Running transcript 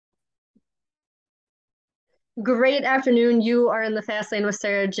Great afternoon. You are in the fast lane with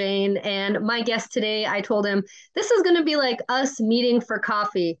Sarah Jane. And my guest today, I told him this is going to be like us meeting for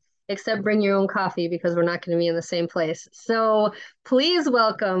coffee, except bring your own coffee because we're not going to be in the same place. So please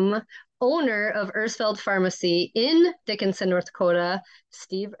welcome owner of Ersfeld Pharmacy in Dickinson, North Dakota,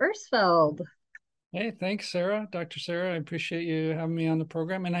 Steve Ersfeld. Hey, thanks, Sarah. Dr. Sarah, I appreciate you having me on the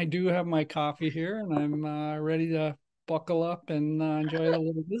program. And I do have my coffee here, and I'm ready to buckle up and enjoy the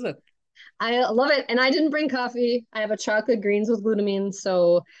little visit. I love it. And I didn't bring coffee. I have a chocolate greens with glutamine.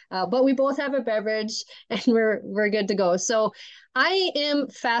 So, but we both have a beverage and we're good to go. So I am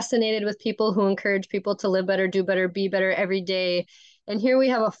fascinated with people who encourage people to live better, do better, be better every day. And here we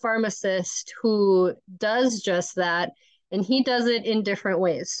have a pharmacist who does just that, and he does it in different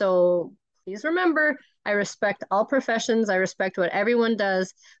ways. So please remember, I respect all professions. I respect what everyone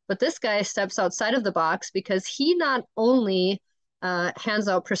does, but this guy steps outside of the box because he not only hands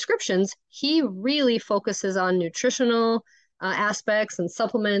out prescriptions, he really focuses on nutritional aspects and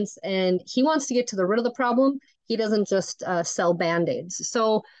supplements, and he wants to get to the root of the problem. He doesn't just sell band aids.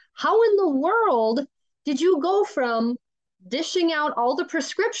 So, how in the world did you go from dishing out all the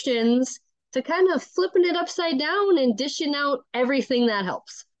prescriptions to kind of flipping it upside down and dishing out everything that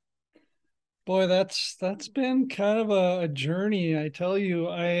helps? Boy, that's been kind of a journey. I tell you,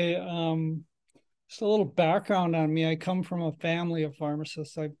 just a little background on me. I come from a family of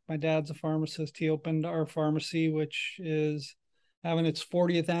pharmacists. My dad's a pharmacist. He opened our pharmacy, which is having its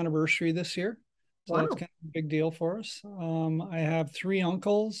 40th anniversary this year. So that's Wow. kind of a big deal for us. I have three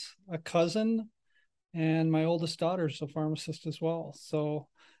uncles, a cousin, and my oldest daughter is a pharmacist as well. So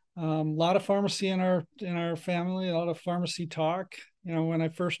a lot of pharmacy in our family, a lot of pharmacy talk. When I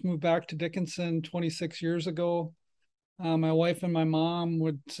first moved back to Dickinson 26 years ago, my wife and my mom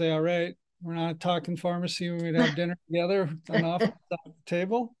would say, "All right, we're not talking pharmacy. We'd have dinner together. Enough at the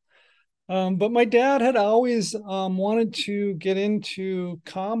table." But my dad had always wanted to get into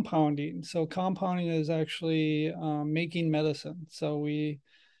compounding. So compounding is actually making medicine. So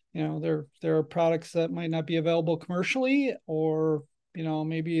there are products that might not be available commercially, or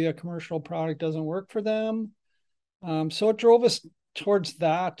maybe a commercial product doesn't work for them. So it drove us towards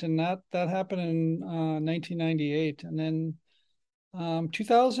that, and that happened in 1998, and then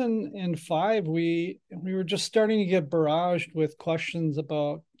 2005 we were just starting to get barraged with questions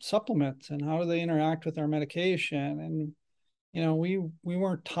about supplements and how do they interact with our medication, and we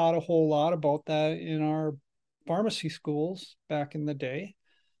weren't taught a whole lot about that in our pharmacy schools back in the day.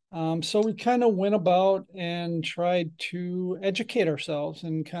 So we kind of went about and tried to educate ourselves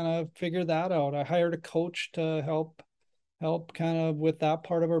and kind of figure that out. I hired a coach to help kind of with that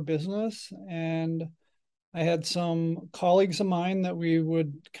part of our business, and I had some colleagues of mine that we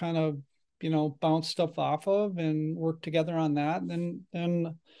would kind of bounce stuff off of and work together on that. And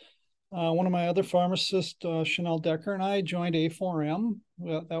then one of my other pharmacists, Chanel Decker, and I joined A4M.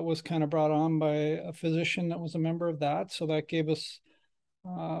 That was kind of brought on by a physician that was a member of that. So that gave us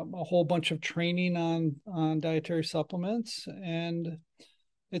a whole bunch of training on dietary supplements, and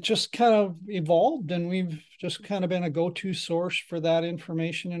it just kind of evolved, and we've just kind of been a go-to source for that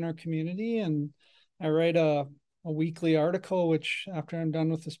information in our community. And I write a weekly article, which after I'm done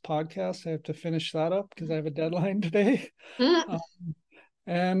with this podcast, I have to finish that up because I have a deadline today. Mm. Uh,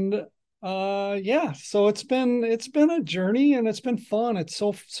 and yeah, so it's been a journey, and it's been fun. It's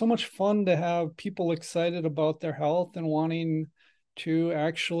so much fun to have people excited about their health and wanting to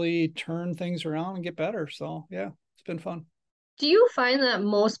actually turn things around and get better. So yeah, it's been fun. Do you find that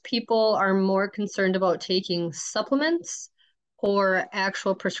most people are more concerned about taking supplements or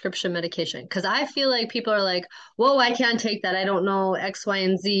actual prescription medication? Because I feel like people are like, whoa, I can't take that. I don't know X, Y,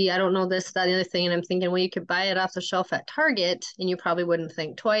 and Z. I don't know this, that, the other thing. And I'm thinking, well, you could buy it off the shelf at Target and you probably wouldn't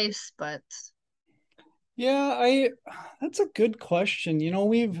think twice. But Yeah, I that's a good question.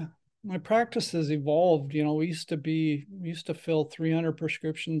 My practice has evolved. We used to fill 300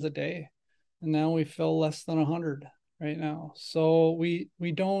 prescriptions a day, and now we fill less than 100 right now. So we're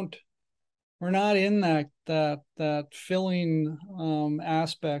not in that filling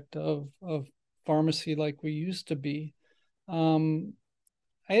aspect of pharmacy like we used to be. Um,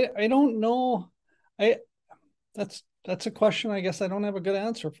 I don't know. I that's a question I guess I don't have a good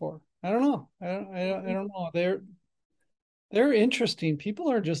answer for. I don't know. I don't know. They're interesting.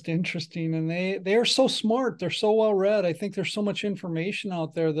 People are just interesting, and they are so smart. They're so well read. I think there's so much information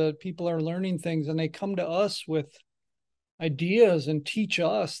out there that people are learning things, and they come to us with ideas and teach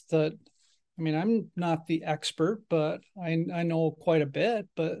us that. I mean, I'm not the expert, but I know quite a bit.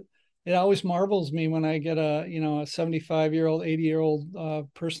 But it always marvels me when I get a 75-year-old,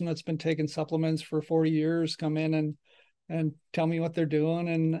 80-year-old person that's been taking supplements for 40 years come in and tell me what they're doing,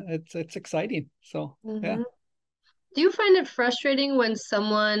 and it's exciting. So Mhm. yeah. Do you find it frustrating when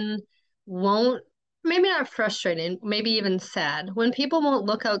someone won't, maybe not frustrating, maybe even sad, when people won't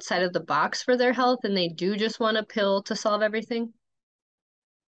look outside of the box for their health and they do just want a pill to solve everything?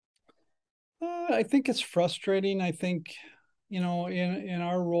 I think it's frustrating. I think, in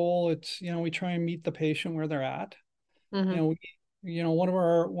our role, it's, we try and meet the patient where they're at. You Mm-hmm. know,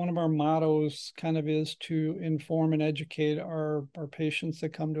 one of our mottos kind of is to inform and educate our patients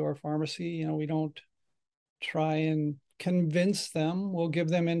that come to our pharmacy. We don't try and convince them. We'll give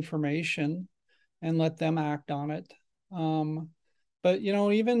them information and let them act on it. But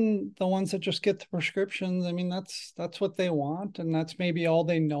even the ones that just get the prescriptions, I mean, that's what they want, and that's maybe all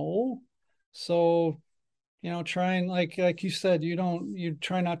they know. So, try and like you said, you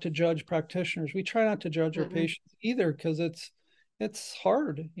try not to judge practitioners. We try not to judge our Mm-hmm. patients either, because it's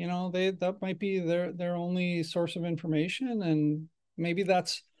hard. That might be their only source of information, and maybe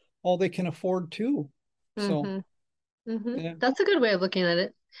that's all they can afford too. So Mm-hmm. Mm-hmm. yeah, That's a good way of looking at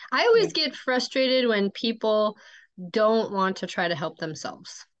it. I yeah. always get frustrated when people don't want to try to help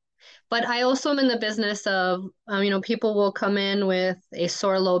themselves. But I also am in the business of, people will come in with a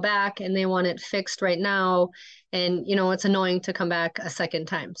sore low back and they want it fixed right now. And, it's annoying to come back a second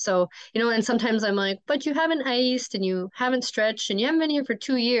time. So, and sometimes I'm like, but you haven't iced and you haven't stretched and you haven't been here for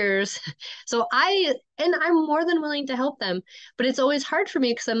 2 years. And I'm more than willing to help them. But it's always hard for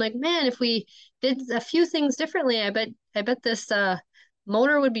me because I'm like, man, if we did a few things differently, I bet this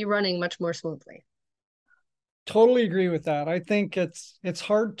motor would be running much more smoothly. Totally agree with that. I think it's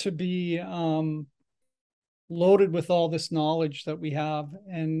hard to be loaded with all this knowledge that we have,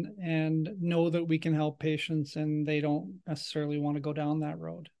 and know that we can help patients, and they don't necessarily want to go down that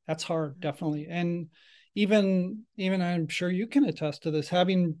road. That's hard, definitely. And even I'm sure you can attest to this,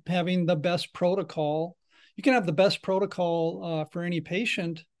 having the best protocol. You can have the best protocol for any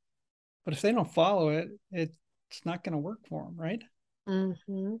patient, but if they don't follow it, it's not going to work for them, right?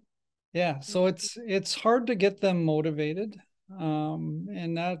 Mm-hmm. Yeah, so it's hard to get them motivated.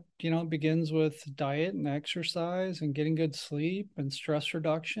 And that, begins with diet and exercise and getting good sleep and stress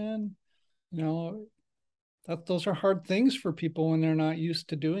reduction. You know, that those are hard things for people when they're not used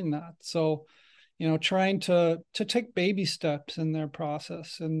to doing that. So, trying to take baby steps in their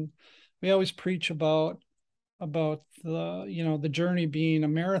process. And we always preach about the journey being a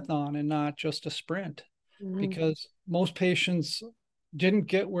marathon and not just a sprint, Mm-hmm. because most patients didn't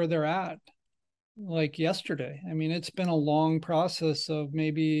get where they're at like yesterday. I mean, it's been a long process of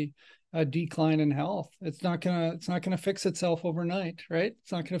maybe a decline in health. It's not gonna fix itself overnight, right?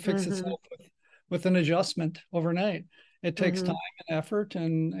 It's not gonna fix Mm-hmm. itself with an adjustment overnight. It takes time Mm-hmm. and effort,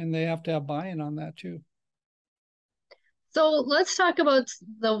 and they have to have buy-in on that too. So let's talk about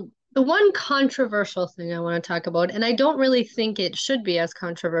the one controversial thing I want to talk about, and I don't really think it should be as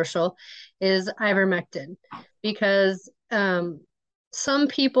controversial, is ivermectin, because some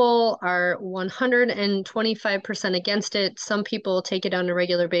people are 125% against it. Some people take it on a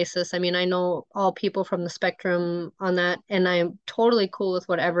regular basis. I mean, I know all people from the spectrum on that, and I'm totally cool with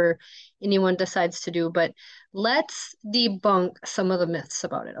whatever anyone decides to do, but let's debunk some of the myths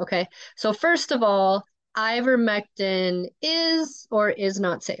about it, okay? So first of all, ivermectin is or is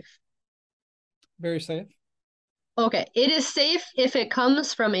not safe? Very safe. Okay, it is safe if it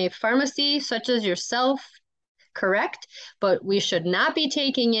comes from a pharmacy such as yourself, correct? But we should not be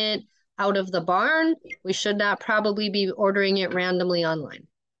taking it out of the barn. We should not probably be ordering it randomly online.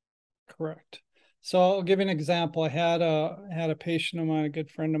 Correct. So I'll give you an example. I had a patient of mine, a good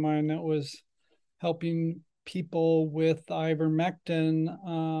friend of mine, that was helping people with ivermectin,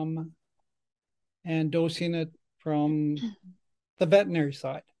 and dosing it from the veterinary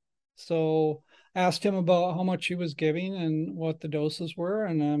side. So asked him about how much he was giving and what the doses were.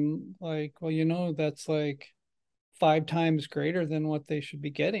 And I'm like, well, that's like 5 times greater than what they should be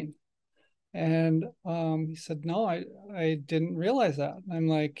getting. And he said, no, I didn't realize that. And I'm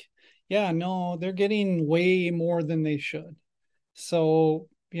like, yeah, no, they're getting way more than they should. So,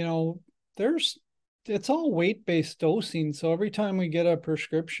 there's it's all weight-based dosing. So every time we get a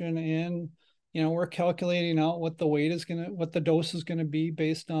prescription in, we're calculating out what the dose is gonna be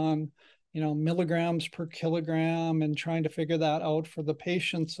based on, milligrams per kilogram, and trying to figure that out for the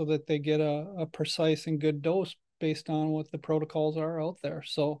patient so that they get a precise and good dose based on what the protocols are out there.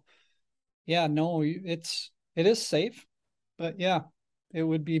 So yeah, no, it is safe, but yeah, it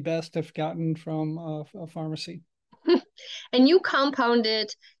would be best if gotten from a pharmacy. And you compound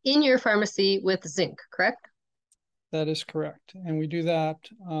it in your pharmacy with zinc, correct? That is correct. And we do that.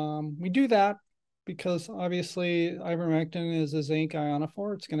 We do that because obviously ivermectin is a zinc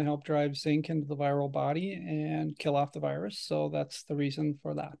ionophore. It's going to help drive zinc into the viral body and kill off the virus. So that's the reason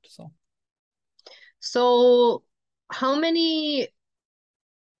for that. So So how many,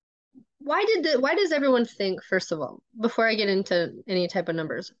 why does everyone think, first of all, before I get into any type of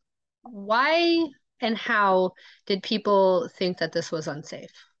numbers, why and how did people think that this was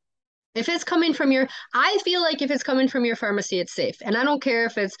unsafe? If it's coming from your, I feel like if it's coming from your pharmacy, it's safe. And I don't care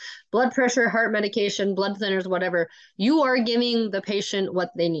if it's blood pressure, heart medication, blood thinners, whatever. You are giving the patient what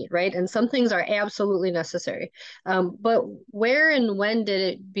they need, right? And some things are absolutely necessary. But where and when did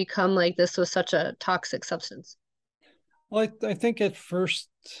it become like this was such a toxic substance? Well, I think at first,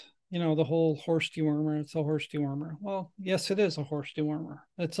 the whole horse dewormer, it's a horse dewormer. Well, yes, it is a horse dewormer.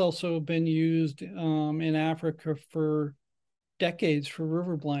 It's also been used in Africa for decades for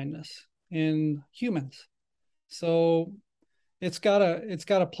river blindness in humans. So it's got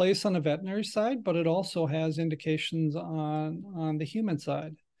a place on the veterinary side, but it also has indications on the human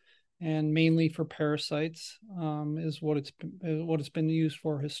side, and mainly for parasites is what it's been used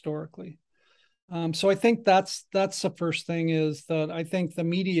for historically. So I think that's the first thing, is that I think the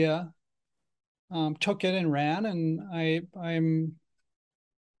media took it and ran, and I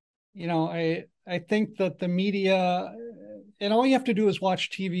think that the media, and all you have to do is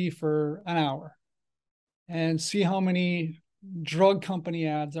watch TV for an hour and see how many drug company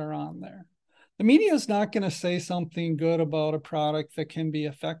ads are on there. The media is not going to say something good about a product that can be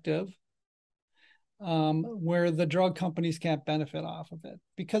effective, where the drug companies can't benefit off of it,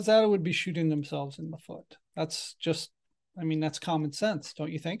 because that would be shooting themselves in the foot. That's just, that's common sense,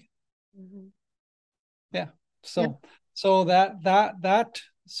 don't you think? Mm-hmm. Yeah. Yep.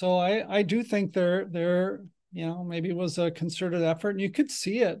 So I do think there maybe it was a concerted effort, and you could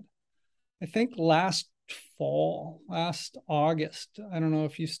see it. I think last August. I don't know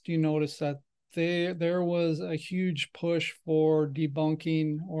if you noticed that there was a huge push for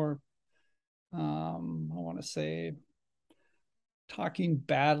debunking, or I want to say talking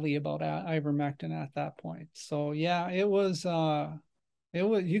badly about ivermectin at that point. So yeah, it was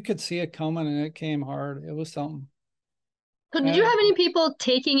you could see it coming, and it came hard. It was something. So did you And have any people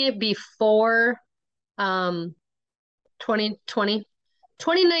taking it before um 2020?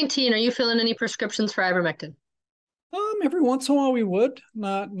 2019, are you filling any prescriptions for ivermectin? every once in a while we would,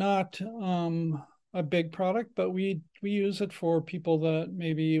 not a big product, but we use it for people that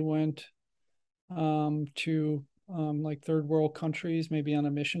maybe went to like third world countries, maybe on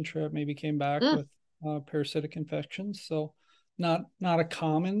a mission trip, maybe came back Mm, with parasitic infections. So not a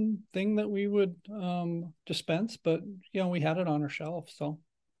common thing that we would dispense, but we had it on our shelf. So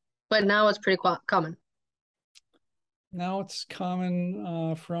but now it's pretty common. now it's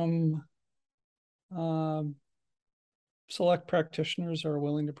common from uh, select practitioners are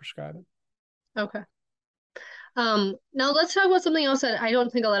willing to prescribe it. Okay. Now let's talk about something else that I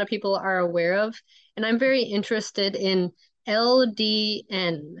don't think a lot of people are aware of, and I'm very interested in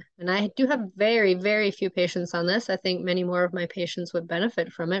LDN. And I do have very, very few patients on this. I think many more of my patients would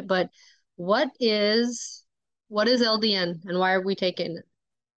benefit from it, but what is what is LDN and why are we taking it?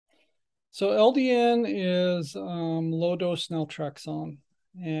 So LDN is low dose naltrexone,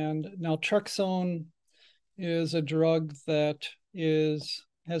 and naltrexone is a drug that is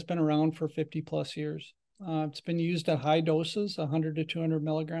has been around for 50 plus years. It's been used at high doses, 100 to 200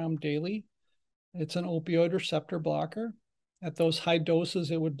 milligram daily. It's an opioid receptor blocker. At those high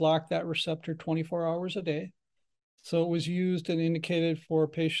doses, it would block that receptor 24 hours a day. So it was used and indicated for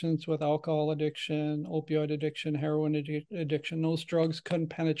patients with alcohol addiction, opioid addiction, heroin addiction. Those drugs couldn't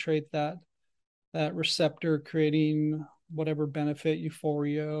penetrate that receptor, creating whatever benefit,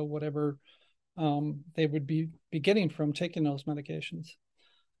 euphoria, whatever they would be getting from taking those medications.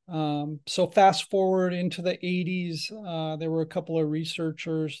 So fast forward into the 80s, there were a couple of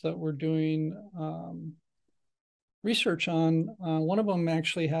researchers that were doing research on. One of them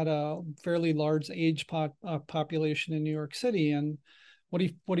actually had a fairly large age population in New York City, and what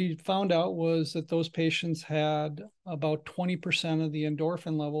he found out was that those patients had about 20% of the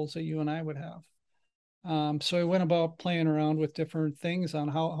endorphin levels that you and I would have. So I went about playing around with different things on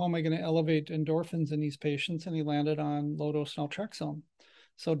how am I going to elevate endorphins in these patients, and he landed on low dose naltrexone.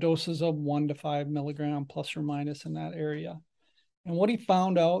 So doses of 1 to 5 milligram plus or minus in that area. And what he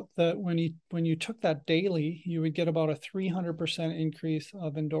found out that when you took that daily, you would get about a 300% increase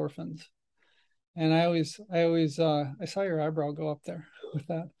of endorphins. And I saw your eyebrow go up there with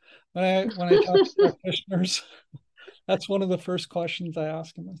that. When I talk to practitioners, that's one of the first questions I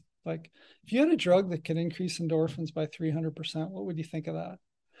ask them. Is like, if you had a drug that could increase endorphins by 300%, what would you think of that?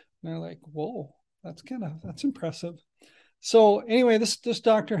 And they're like, whoa, that's impressive. So anyway, this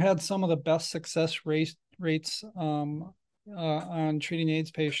doctor had some of the best success rates on treating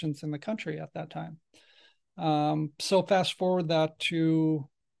AIDS patients in the country at that time. So fast forward that to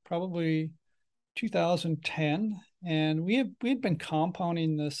probably 2010, and we had been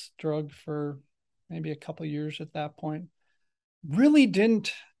compounding this drug for maybe a couple of years at that point. Really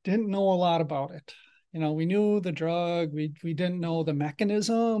didn't know a lot about it. We knew the drug, we didn't know the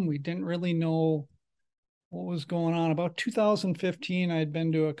mechanism, we didn't really know what was going on. About 2015, I'd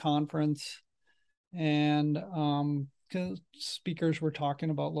been to a conference, and speakers were talking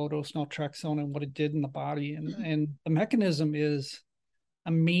about low dose naltrexone and what it did in the body, and the mechanism is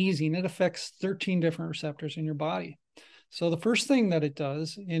amazing. It affects 13 different receptors in your body. So the first thing that it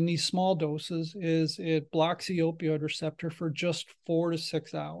does in these small doses is it blocks the opioid receptor for just 4 to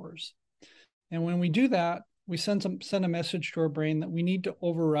 6 hours. And when we do that, we send a message to our brain that we need to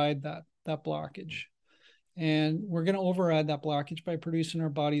override that blockage. And we're going to override that blockage by producing our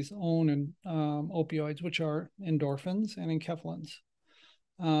body's own opioids, which are endorphins and enkephalins.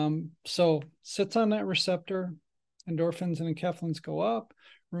 So sits on that receptor, endorphins and enkephalins go up,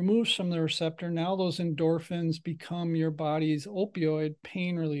 removes from the receptor. Now those endorphins become your body's opioid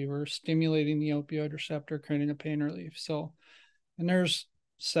pain reliever, stimulating the opioid receptor, creating a pain relief. So, and there's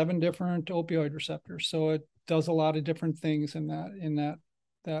 7 different opioid receptors. So it does a lot of different things in that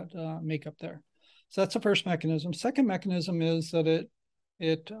makeup there. So that's the first mechanism. Second mechanism is that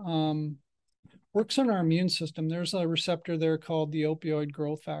it works on our immune system. There's a receptor there called the opioid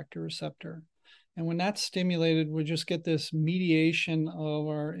growth factor receptor. And when that's stimulated, we just get this mediation of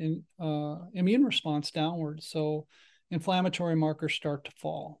our immune response downwards. So inflammatory markers start to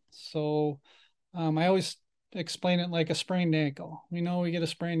fall. So I always explain it like a sprained ankle. We know we get a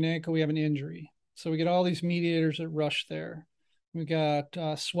sprained ankle, we have an injury. So we get all these mediators that rush there. We got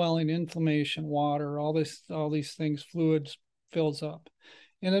swelling, inflammation, water, all these things, fluids fills up.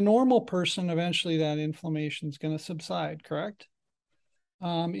 In a normal person, eventually that inflammation is going to subside, correct?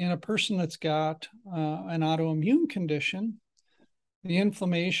 In a person that's got an autoimmune condition, the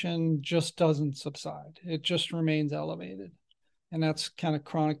inflammation just doesn't subside. It just remains elevated. And that's kind of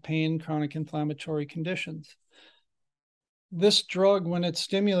chronic pain, chronic inflammatory conditions. This drug, when it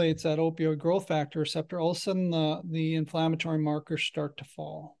stimulates that opioid growth factor receptor, all of a sudden the inflammatory markers start to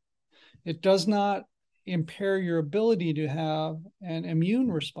fall. It does not impair your ability to have an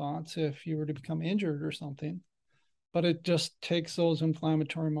immune response if you were to become injured or something, but it just takes those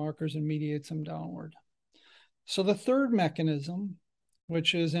inflammatory markers and mediates them downward. So the third mechanism,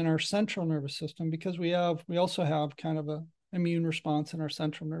 which is in our central nervous system, because we also have kind of an immune response in our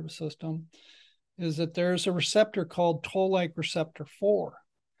central nervous system, is that there's a receptor called toll-like receptor 4.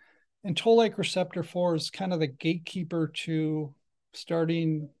 And toll-like receptor 4 is kind of the gatekeeper to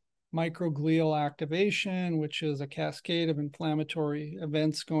starting microglial activation, which is a cascade of inflammatory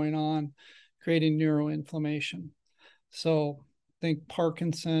events going on, creating neuroinflammation. So think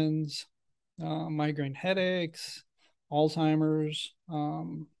Parkinson's, migraine headaches, Alzheimer's.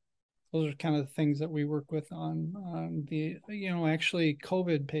 Those are kind of the things that we work with on the, actually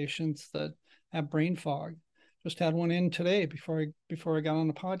COVID patients that have brain fog. Just had one in today before I got on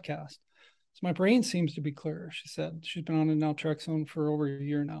the podcast. So my brain seems to be clearer, she said. She's been on a naltrexone for over a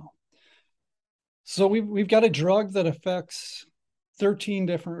year now. So we've got a drug that affects 13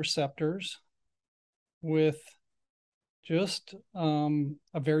 different receptors with just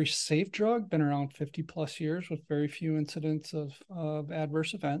a very safe drug, been around 50 plus years with very few incidents of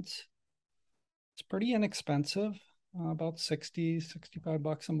adverse events. It's pretty inexpensive, about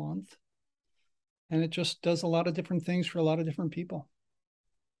 $65 a month. And it just does a lot of different things for a lot of different people.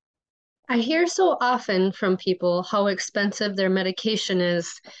 I hear so often from people how expensive their medication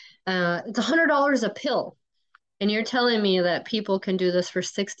is. It's $100 a pill. And you're telling me that people can do this for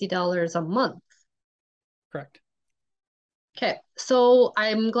 $60 a month. Correct. Okay, so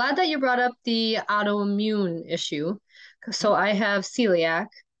I'm glad that you brought up the autoimmune issue. So I have celiac,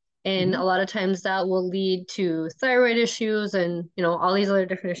 and a lot of times that will lead to thyroid issues and, all these other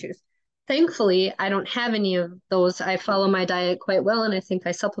different issues. Thankfully, I don't have any of those. I follow my diet quite well, and I think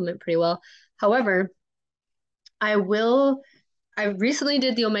I supplement pretty well. However, I recently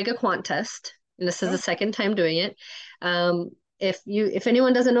did the Omega Quant test, and this is the second time doing it. If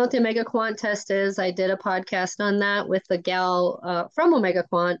anyone doesn't know what the Omega Quant test is, I did a podcast on that with the gal from Omega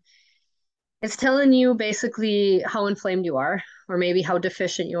Quant. It's telling you basically how inflamed you are, or maybe how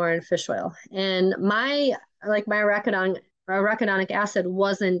deficient you are in fish oil. And my arachidonic acid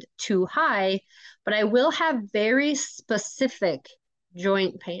wasn't too high, but I will have very specific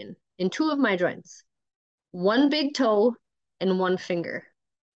joint pain in 2 of my joints, one big toe and one finger.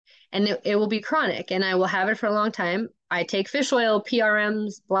 And it will be chronic, and I will have it for a long time. I take fish oil,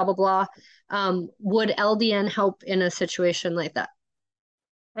 PRMs, blah, blah, blah. Would LDN help in a situation like that?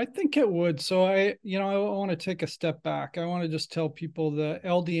 I think it would. So I want to take a step back. I want to just tell people that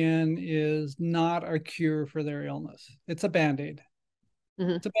LDN is not a cure for their illness. It's a Band-Aid. Hmm.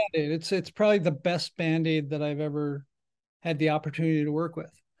 It's a Band-Aid. It's probably the best Band-Aid that I've ever had the opportunity to work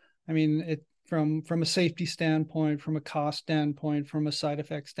with. I mean, it from a safety standpoint, from a cost standpoint, from a side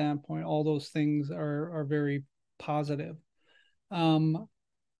effect standpoint, all those things are very positive. Um,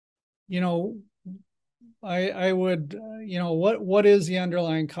 you know, I would what is the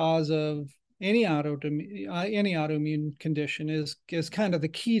underlying cause of any autoimmune condition is kind of the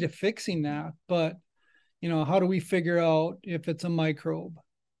key to fixing that. But how do we figure out if it's a microbe,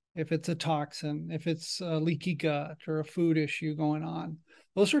 if it's a toxin, if it's a leaky gut or a food issue going on?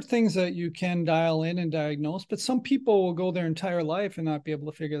 Those are things that you can dial in and diagnose, but some people will go their entire life and not be able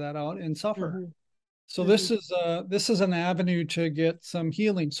to figure that out and suffer. Hmm. So Hmm. this is an avenue to get some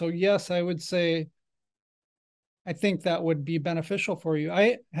healing. So yes, I would say I think that would be beneficial for you.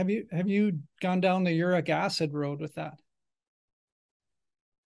 I have you gone down the uric acid road with that?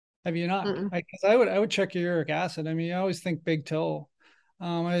 Have you not? Hmm. Because I would check your uric acid. I mean, I always think big toe.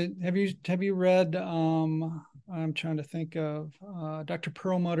 Have you read I'm trying to think of Dr.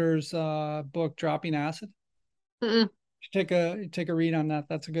 Perlmutter's book Dropping Acid? Hmm. Take a read on that.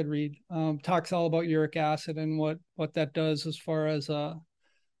 That's a good read. Talks all about uric acid and what that does as far as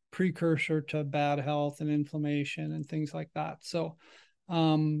precursor to bad health and inflammation and things like that. So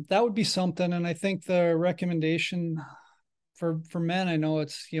that would be something. And I think the recommendation for men, I know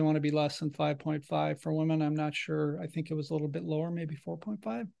it's you want to be less than 5.5. For women, I'm not sure. I think it was a little bit lower, maybe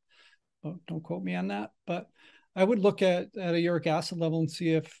 4.5. Don't quote me on that. But I would look at a uric acid level and see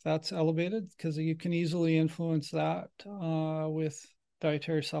if that's elevated, because you can easily influence that with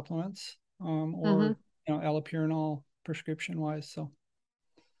dietary supplements, Hmm. or allopurinol prescription wise. So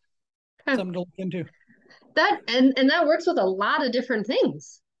Okay. something to look into. That that works with a lot of different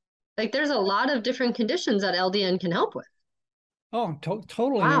things. Like there's a lot of different conditions that LDN can help with. Oh,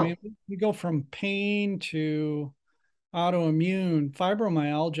 totally. I Wow. mean, we go from pain to autoimmune.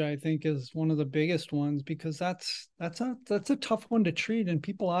 Fibromyalgia, I think, is one of the biggest ones, because that's a tough one to treat, and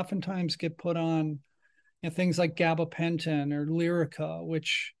people oftentimes get put on things like gabapentin or Lyrica,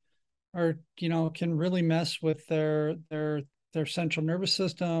 which are can really mess with their central nervous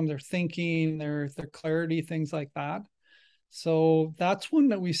system, their thinking, their clarity, things like that. So that's one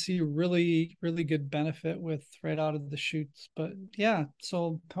that we see really, really good benefit with right out of the shoots. But yeah,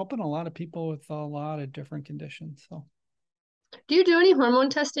 so helping a lot of people with a lot of different conditions. So Do you do any hormone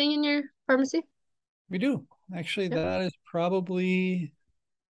testing in your pharmacy? we do. Actually, Yep. that is probably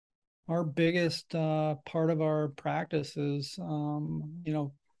our biggest part of our practice is,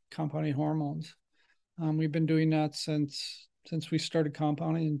 compounding hormones. We've been doing that since we started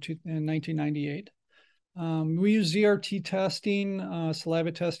compounding in 1998. We use ZRT testing,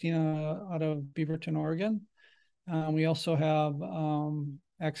 saliva testing out of Beaverton, Oregon. We also have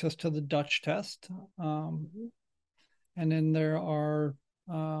access to the Dutch test. And then there are,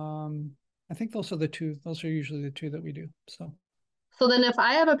 I think those are usually the two that we do. So, So then if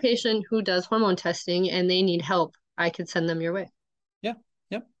I have a patient who does hormone testing and they need help, I could send them your way. yeah,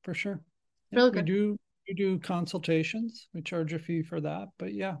 yep, for sure. Yep, Real we good. do consultations. We charge a fee for that,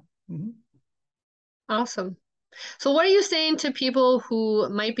 but yeah. Mhm. Awesome. So what are you saying to people who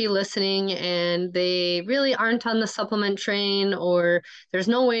might be listening and they really aren't on the supplement train, or there's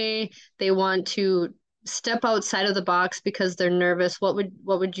no way they want to step outside of the box because they're nervous? What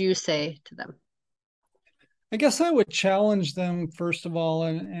would you say to them? I guess I would challenge them first of all,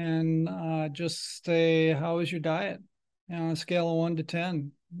 and just say, how is your diet? On a scale of 1 to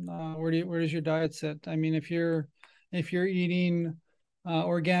 10, where does your diet sit? I mean, if you're eating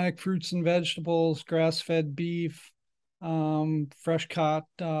organic fruits and vegetables, grass-fed beef, fresh caught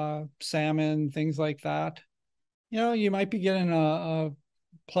salmon, things like that, you might be getting a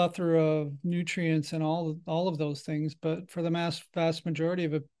plethora of nutrients and all of those things. But for the vast majority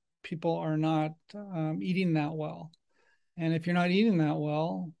of it, people are not eating that well. And if you're not eating that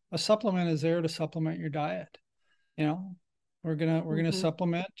well, a supplement is there to supplement your diet. You know, we're gonna Hmm.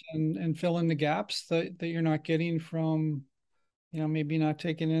 supplement and fill in the gaps that you're not getting from, maybe not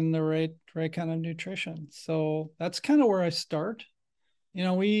taking in the right kind of nutrition. So that's kind of where I start.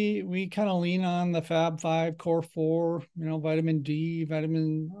 We kind of lean on the Fab Five, Core Four, vitamin D,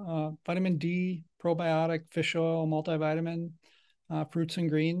 probiotic, fish oil, multivitamin, fruits and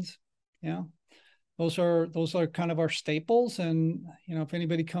greens. Yeah, those are kind of our staples. And if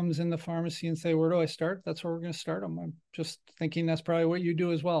anybody comes in the pharmacy and say, where do I start? That's where we're going to start them. I'm just thinking that's probably what you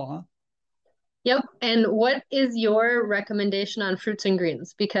do as well, huh? Yep. And what is your recommendation on fruits and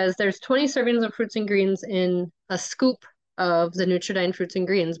greens? Because there's 20 servings of fruits and greens in a scoop. of the Nutridyne fruits and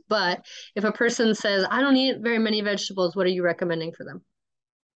greens. But if a person says, I don't eat very many vegetables, what are you recommending for them?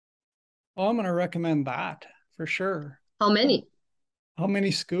 Oh, I'm going to recommend that for sure. How many? How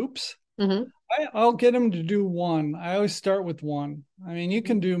many scoops? Mm-hmm. I'll get them to do one. I always start with one. I mean, you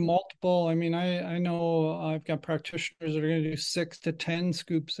can do multiple. I mean, I know I've got practitioners that are going to do 6 to 10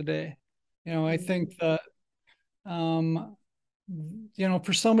 scoops a day. I think that, um,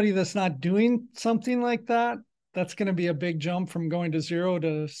 for somebody that's not doing something like that, that's going to be a big jump from going to 0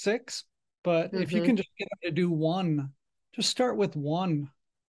 to 6. But if you Mm-hmm. can just get them to do one, just start with one.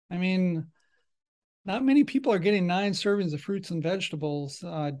 I mean, not many people are getting 9 servings of fruits and vegetables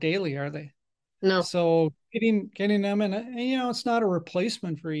daily, are they? No. So getting them, and it's not a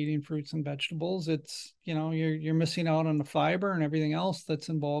replacement for eating fruits and vegetables. It's you're missing out on the fiber and everything else that's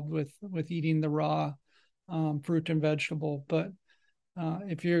involved with eating the raw fruit and vegetable. But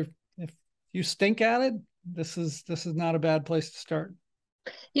if you stink at it, this is not a bad place to start.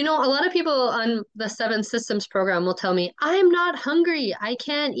 A lot of people on the Seven Systems program will tell me, I'm not hungry. I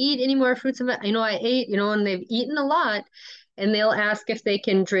can't eat any more fruits and I ate, and they've eaten a lot, and they'll ask if they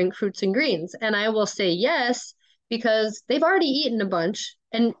can drink fruits and greens. And I will say yes, because they've already eaten a bunch,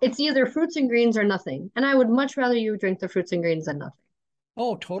 and it's either fruits and greens or nothing. And I would much rather you drink the fruits and greens than nothing.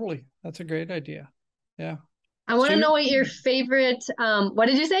 Oh, totally. That's a great idea. Yeah. I want So to know what your favorite, what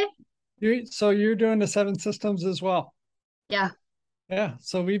did you say? you're doing the 7 systems as well. Yeah. Yeah,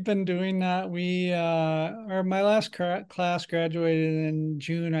 so we've been doing that. Or my last class graduated in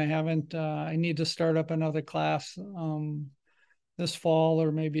June. I haven't, I need to start up another class this fall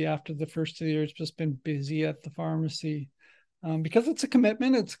or maybe after the first of the year. It's just been busy at the pharmacy because it's a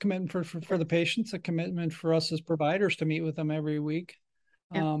commitment. It's a commitment for the patients, a commitment for us as providers to meet with them every week.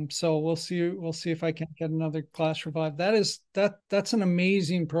 Yeah. So we'll see if I can get another class revived. That's an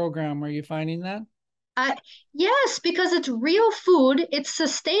amazing program. Are you finding that? Uh, yes, because it's real food, it's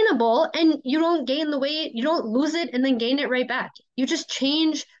sustainable, and you don't gain the weight, you don't lose it and then gain it right back. You just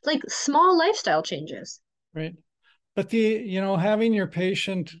change like small lifestyle changes. Right. But having your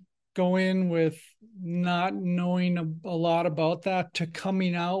patient go in with not knowing a lot about that to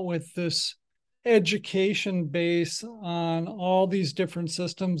coming out with this education base on all these different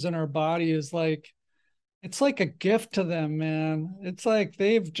systems in our body is like, it's like a gift to them, man. It's like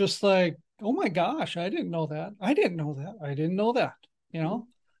they've just like, oh my gosh, I didn't know that. I didn't know that. I didn't know that. You know,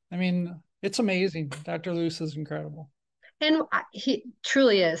 I mean, it's amazing. Dr. Luce is incredible. And he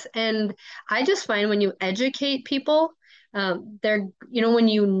truly is. And I just find when you educate people, when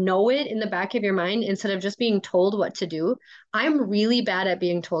you know it in the back of your mind instead of just being told what to do. I'm really bad at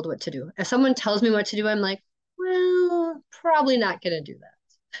being told what to do. If someone tells me what to do, I'm like, well, probably not going to do that.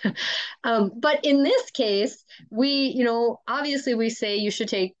 But in this case, obviously we say you should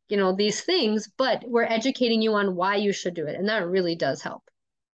take, these things, but we're educating you on why you should do it. And that really does help.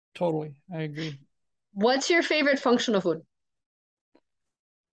 Totally. I agree. What's your favorite functional food?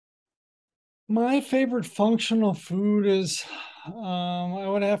 My favorite functional food is, I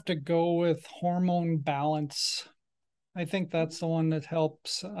would have to go with hormone balance. I think that's the one that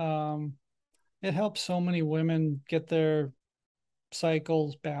helps. It helps so many women get their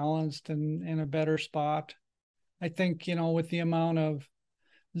cycles balanced and in a better spot. I think, with the amount of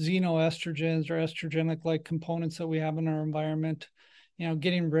xenoestrogens or estrogenic like components that we have in our environment,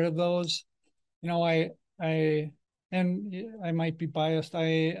 getting rid of those, I and I might be biased.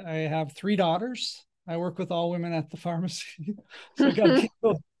 I have 3 daughters. I work with all women at the pharmacy, so I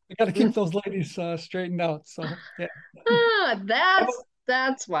got to keep those ladies straightened out. So yeah. Ah, How that's about,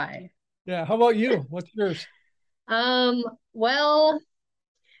 that's why. yeah. How about you? What's yours? Well,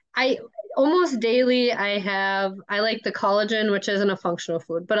 I almost daily I like the collagen, which isn't a functional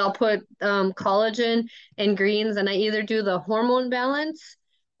food, but I'll put collagen and greens, and I either do the hormone balance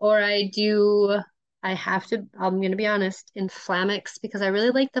or I'm gonna be honest, Inflamix because I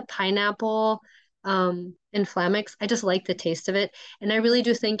really like the pineapple Inflamix. I just like the taste of it. And I really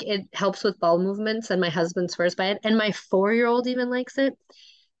do think it helps with bowel movements, and my husband swears by it, and my 4-year-old even likes it.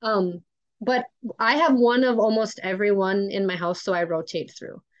 Um, but I have one of almost everyone in my house, so I rotate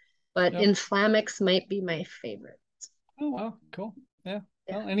through. But Yep. Inflamix might be my favorite. Oh wow, cool. Yeah.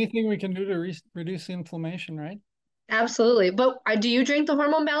 Yeah, Well, anything we can do to reduce the inflammation, right? absolutely. But do you drink the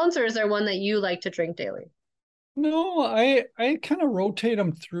hormone balance, or is there one that you like to drink daily? No, I kind of rotate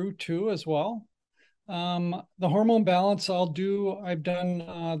them through too as well. The hormone balance I'll do. I've done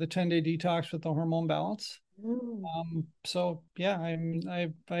the 10-day detox with the hormone balance. Mm. So yeah,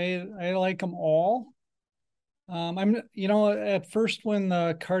 I like them all. At first when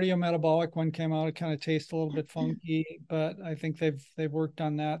the cardiometabolic one came out, it kind of tasted a little bit funky, but I think they've worked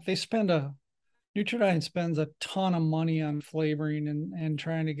on that. They spend Nutridyne spends a ton of money on flavoring and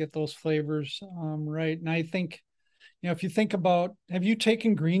trying to get those flavors right. And I think, if you think about, have you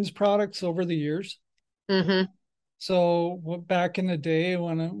taken greens products over the years? Mm-hmm. So back in the day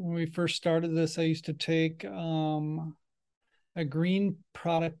when we first started this, I used to take a green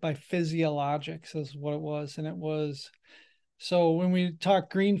product by Physiologics is what it was. And it was, so when we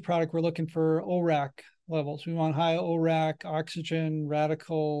talk green product, we're looking for ORAC levels. We want high ORAC, oxygen,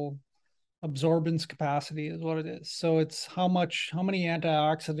 radical absorbance capacity is what it is. So it's how many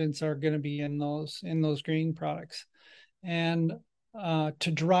antioxidants are going to be in those green products. And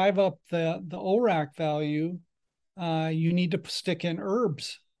to drive up the ORAC value, you need to stick in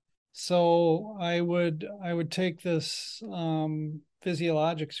herbs. So I would take this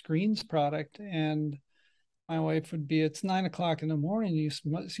Physiologics greens product, and my wife would be, it's 9 o'clock in the morning. You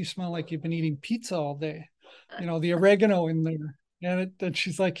smell like you've been eating pizza all day. The oregano in there. And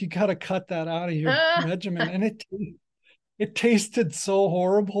she's like, you got to cut that out of your regimen. And it tasted so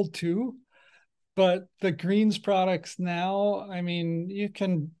horrible too. But the greens products now, I mean, you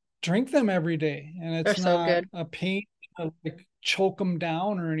can drink them every day, and They're it's so not good. a pain to like choke them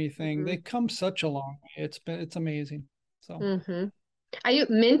down or anything. Mm-hmm. They come such a long way. It's amazing. So Mm-hmm.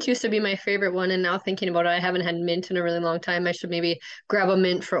 Mint used to be my favorite one, and now thinking about it, I haven't had mint in a really long time. I should maybe grab a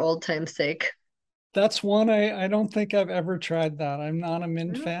mint for old time's sake. that's one I don't think I've ever tried that. I'm not a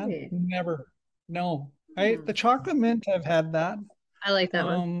mint fan. Really? Never. No. The Hmm. chocolate mint, I've had that. I like that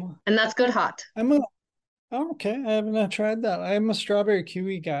one. Um And that's good hot. I'm a oh, okay. I haven't tried that. I'm a strawberry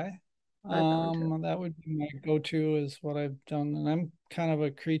kiwi guy. I like that one too. That would be my go-to is what I've done. And I'm kind of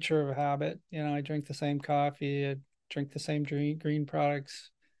a creature of habit. I drink the same coffee, I drink the same green products.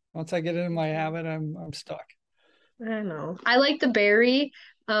 Once I get into my Mhm. habit, I'm stuck. I know. I like the berry,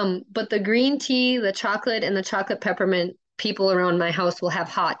 but the green tea, the chocolate, and the chocolate peppermint, people around my house will have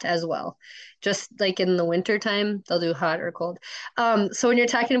hot as well. Just like in the winter time, they'll do hot or cold. So when you're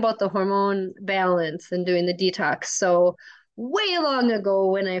talking about the hormone balance and doing the detox, so way long ago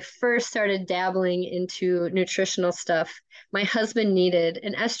when I first started dabbling into nutritional stuff, my husband needed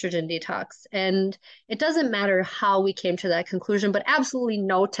an estrogen detox. And it doesn't matter how we came to that conclusion, but absolutely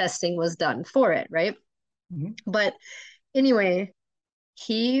no testing was done for it, right? Mhm. But anyway,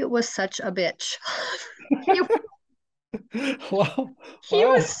 he was such a bitch. he, Wow. he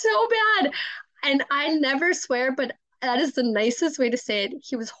was Wow. so bad. And I never swear, but that is the nicest way to say it.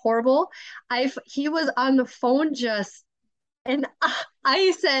 He was horrible. He was on the phone just and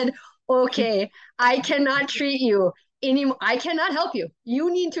I said, "Okay, I cannot treat you anymore. I cannot help you.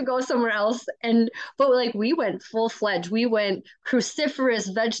 You need to go somewhere else." And but like we went full fledged. We went cruciferous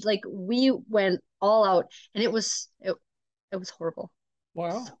like we went all out and it was horrible.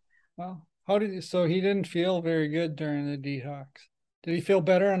 Wow. Wow. So he didn't feel very good during the detox. Did he feel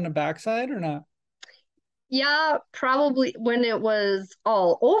better on the backside or not? Yeah, probably when it was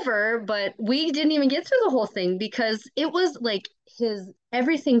all over, but we didn't even get through the whole thing because it was like his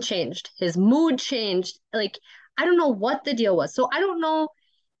everything changed. His mood changed. Like, I don't know what the deal was. So I don't know,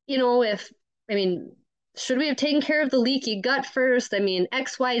 if, I mean, should we have taken care of the leaky gut first? I mean,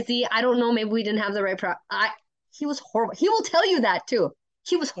 XYZ. I don't know. Maybe we didn't have the right he was horrible. He will tell you that too.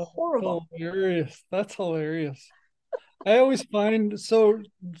 He was Oh, horrible. hilarious. That's hilarious. I always find so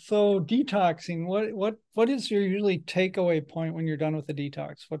detoxing. What is your usually takeaway point when you're done with the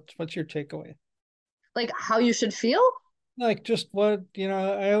detox? What's your takeaway? Like how you should feel? Like just what,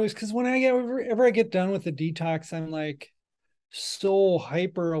 I always because when ever I get done with the detox, I'm like so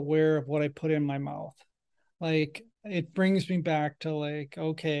hyper aware of what I put in my mouth. Like it brings me back to like,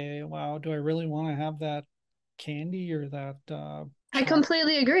 okay, wow, do I really want to have that candy or that I chocolate?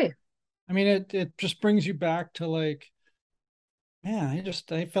 completely agree. I mean, it just brings you back to like, man,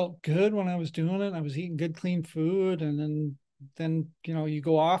 I felt good when I was doing it. I was eating good, clean food, and then you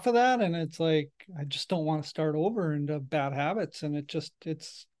go off of that, and it's like I just don't want to start over into bad habits. And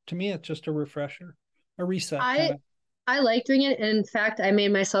it's to me, it's just a refresher, a reset kind I of. I like doing it. In fact, I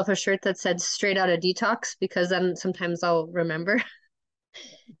made myself a shirt that said straight out of detox because then sometimes I'll remember.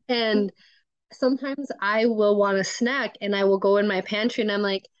 And sometimes I will want a snack and I will go in my pantry and I'm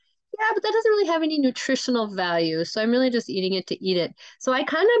like, yeah, but that doesn't really have any nutritional value. So I'm really just eating it to eat it. So I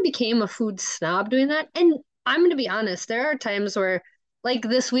kind of became a food snob doing that. And I'm going to be honest, there are times where, like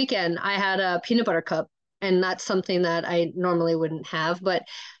this weekend, I had a peanut butter cup, and that's something that I normally wouldn't have. But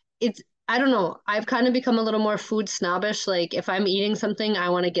it's, I don't know, I've kind of become a little more food snobbish. Like if I'm eating something, I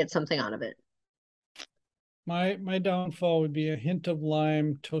want to get something out of it. My downfall would be a hint of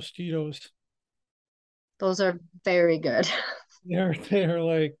lime Tostitos. Those are very good. They're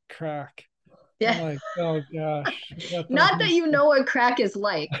like crack. I'm Yeah. like, oh gosh, that Not that doesn't. you know what crack is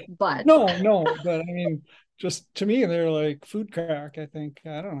like, but No, but I mean, just to me, they're like food crack. I think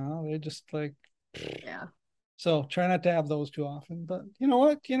I don't know. They just like yeah. so. Try not to have those too often. But you know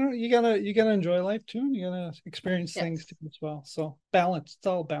what? You gotta enjoy life too, and you gotta experience things Yes. too as well. So balance. It's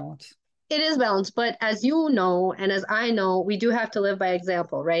all balance. It is balanced, but as you know, and as I know, we do have to live by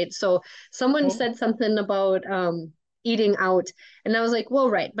example, right? So someone Oh, said something about eating out, and I was like, well,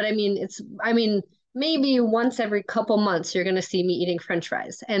 right, but I mean, maybe once every couple months you're gonna see me eating French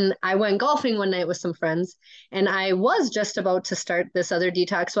fries. And I went golfing one night with some friends, and I was just about to start this other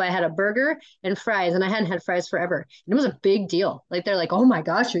detox, so I had a burger and fries, and I hadn't had fries forever, and it was a big deal. Like they're like, oh my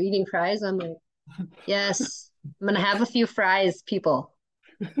gosh, you're eating fries? I'm like, yes, I'm gonna have a few fries, people.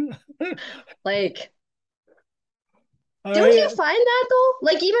 Like, don't you I find that though?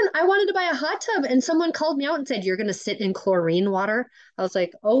 Like, even I wanted to buy a hot tub and someone called me out and said, you're going to sit in chlorine water. I was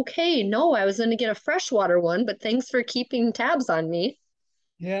like, okay, no, I was going to get a freshwater one, but thanks for keeping tabs on me.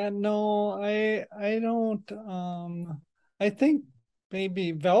 yeah no I don't I think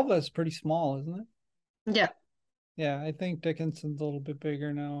maybe Velva's pretty small, isn't it? Yeah. Yeah, I think Dickinson's a little bit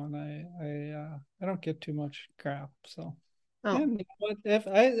bigger now, and I don't get too much crap. So, yeah, Oh, you know what? If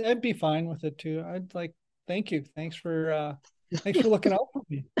I'd be fine with it too. I'd like, thank you, thanks for looking out for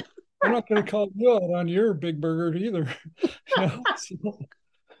me. I'm not going to call you out on your big burger either, you know. So,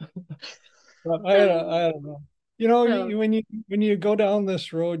 but I don't know. You know, oh. when you go down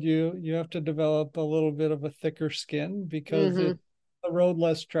this road, you have to develop a little bit of a thicker skin because Mm-hmm. it's a road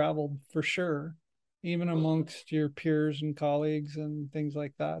less traveled for sure, even amongst your peers and colleagues and things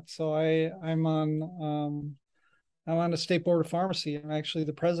like that. So I'm on a state board of pharmacy. I'm actually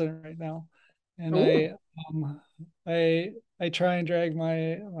the president right now, and Oh, um I try and drag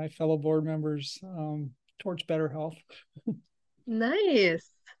my fellow board members towards better health.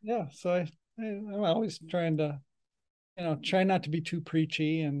 nice. Yeah, so I'm always trying to try not to be too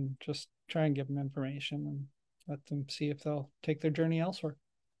preachy and just try and give them information and let them see if they'll take their journey elsewhere.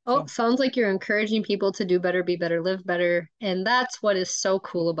 Oh, So, sounds like you're encouraging people to do better, be better, live better. And that's what is so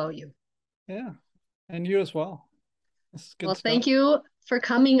cool about you. yeah, and you as well. This is Well, good stuff. thank you for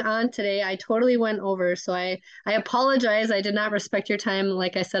coming on today. I totally went over, so I apologize. I did not respect your time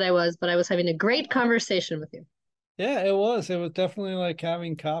like I said I was, but I was having a great conversation with you. Yeah, it was. It was definitely like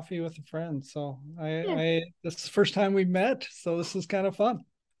having coffee with a friend. So Yeah, this is the first time we met, so this is kind of fun.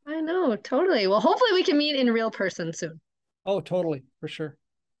 I know, totally. Well, hopefully we can meet in real person soon. Oh, totally, for sure.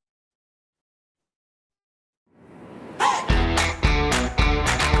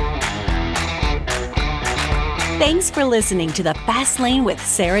 Thanks for listening to the Fast Lane with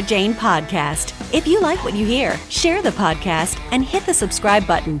Sarah Jane podcast. If you like what you hear, share the podcast and hit the subscribe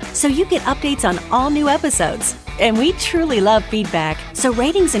button so you get updates on all new episodes. And we truly love feedback, so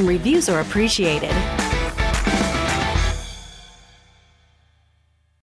ratings and reviews are appreciated.